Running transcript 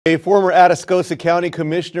A former Atascosa County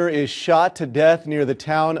Commissioner is shot to death near the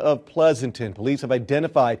town of Pleasanton. Police have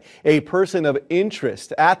identified a person of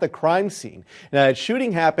interest at the crime scene. Now, that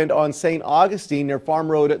shooting happened on St. Augustine near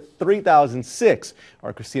Farm Road 3006.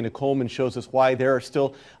 Our Christina Coleman shows us why there are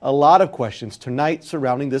still a lot of questions tonight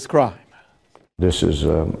surrounding this crime. This is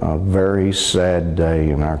a very sad day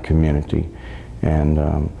in our community,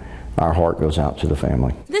 and our heart goes out to the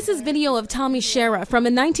family. This is video of Tommy Shearrer from a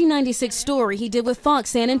 1996 story he did with Fox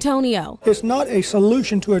San Antonio. It's not a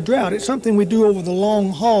solution to a drought. It's something we do over the long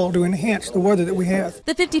haul to enhance the weather that we have.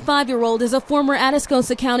 The 55-year-old is a former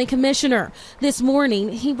Atascosa County Commissioner. This morning,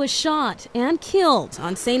 he was shot and killed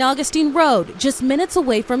on St. Augustine Road, just minutes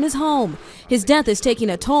away from his home. His death is taking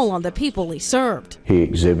a toll on the people he served. He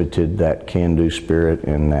exhibited that can-do spirit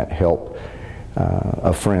and that help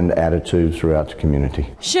a friend attitude throughout the community.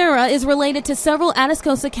 Shearrer is related to several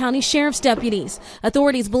Atascosa County Sheriff's deputies.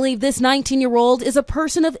 Authorities believe this 19-year-old is a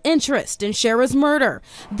person of interest in Shearer's murder.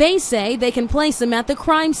 They say they can place him at the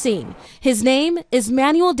crime scene. His name is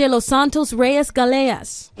Manuel de los Santos Reyes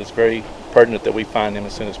Galeas. It's very pertinent that we find him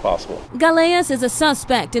as soon as possible. Galeas is a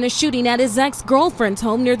suspect in a shooting at his ex-girlfriend's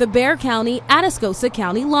home near the Bexar County-Atascosa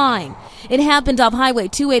County line. It happened off Highway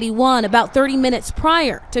 281 about 30 minutes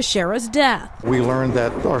prior to Shearer's death. We learned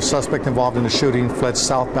that our suspect involved in the shooting fled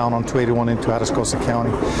southbound on 281 into Atascosa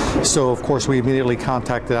County. So, of course, we immediately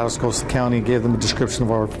contacted Atascosa County and gave them a description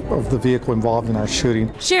of the vehicle involved in our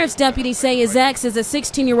shooting. Sheriff's deputies say his ex is a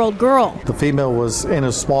 16-year-old girl. The female was in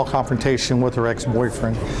a small confrontation with her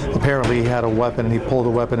ex-boyfriend. Apparently, he had a weapon, and he pulled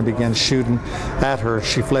a weapon and began shooting at her.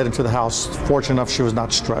 She fled into the house. Fortunate enough, she was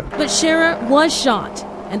not struck. But Shearrer was shot,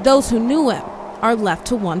 and those who knew him are left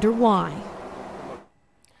to wonder why.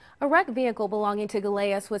 A wrecked vehicle belonging to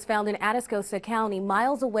Galeas was found in Atascosa County,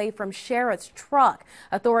 miles away from Shearer's truck.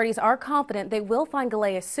 Authorities are confident they will find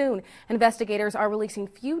Galeas soon. Investigators are releasing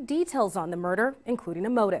few details on the murder, including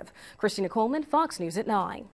a motive. Christina Coleman, Fox News at 9.